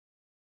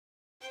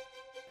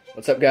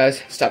What's up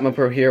guys,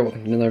 StopMoPro here,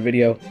 welcome to another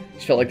video.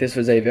 Just felt like this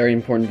was a very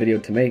important video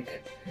to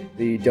make.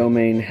 The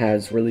domain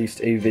has released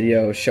a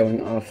video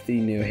showing off the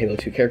new Halo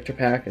 2 character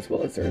pack, as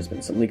well as there has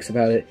been some leaks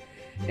about it.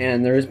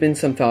 And there has been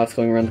some thoughts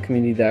going around the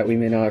community that we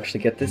may not actually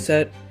get this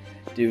set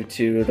due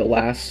to the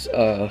last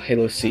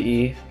Halo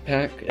CE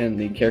pack and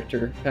the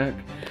character pack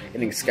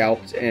getting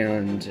scalped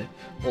and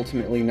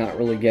ultimately not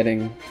really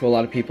getting to a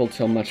lot of people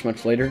till much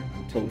later,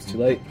 until it was too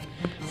late.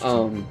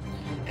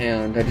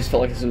 And I just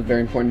felt like this was a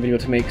very important video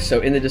to make.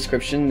 So in the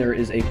description there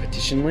is a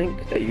petition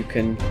link that you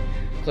can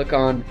click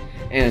on,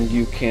 and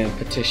you can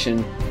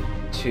petition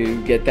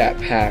to get that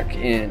pack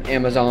in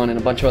Amazon and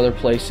a bunch of other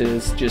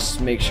places. Just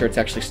make sure it's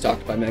actually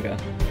stocked by Mega.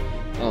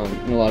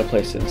 In a lot of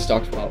places,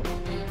 stocked well.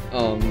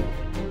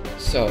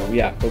 So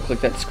yeah, go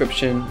click that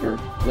description or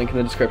link in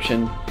the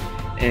description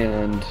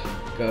and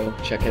go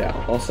check it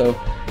out. Also,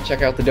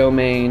 check out the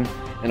domain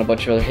and a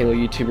bunch of other Halo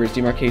YouTubers,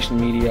 Demarcation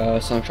Media,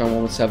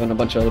 Songtron117, a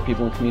bunch of other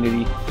people in the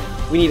community.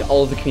 We need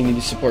all of the community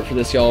support for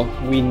this, y'all.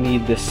 We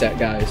need this set,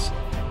 guys.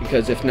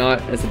 Because if not,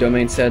 as the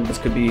domain said, this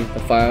could be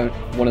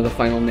one of the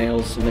final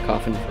nails in the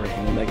coffin for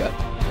Halo Mega.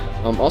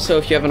 Also,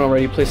 if you haven't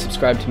already, please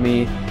subscribe to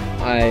me.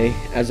 I,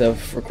 as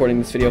of recording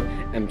this video,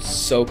 am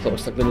so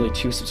close, like literally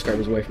 2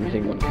 subscribers away from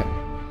hitting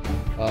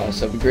 1K.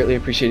 So we greatly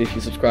appreciate it if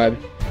you subscribe.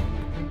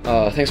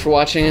 Thanks for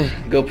watching.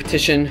 Go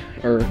petition,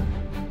 or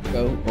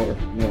go, or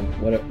you know,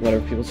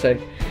 whatever people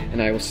say, and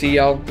I will see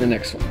y'all in the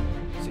next one.